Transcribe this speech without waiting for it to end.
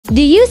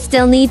Do you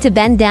still need to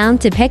bend down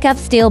to pick up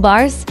steel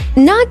bars?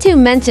 Not to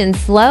mention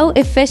slow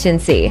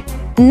efficiency.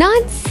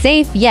 Not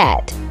safe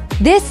yet.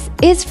 This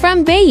is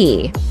from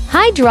Bayi.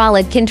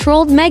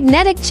 Hydraulic-controlled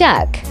magnetic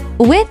chuck.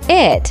 With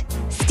it,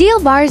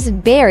 steel bars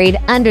buried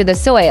under the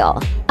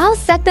soil. I'll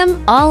set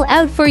them all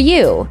out for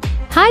you.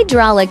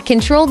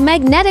 Hydraulic-controlled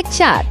magnetic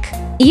chuck.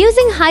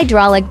 Using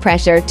hydraulic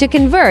pressure to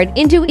convert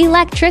into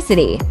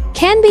electricity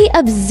can be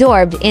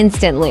absorbed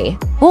instantly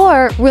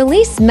or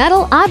release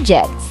metal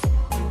objects.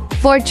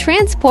 For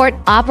transport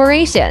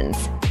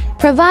operations,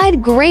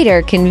 provide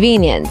greater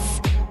convenience.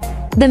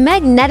 The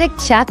magnetic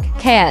chuck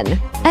can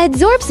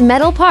absorbs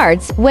metal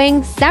parts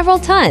weighing several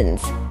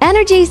tons,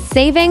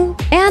 energy-saving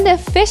and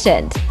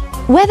efficient.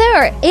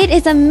 Whether it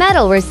is a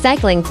metal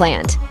recycling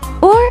plant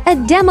or a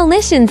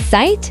demolition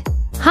site,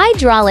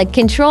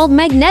 hydraulic-controlled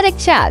magnetic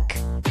chuck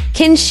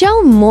can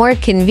show more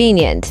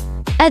convenient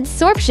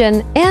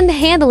absorption and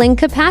handling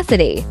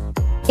capacity.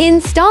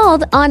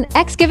 Installed on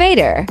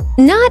Excavator,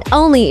 not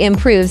only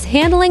improves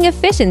handling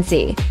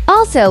efficiency,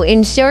 also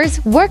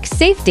ensures work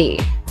safety.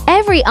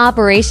 Every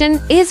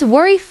operation is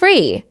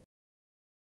worry-free.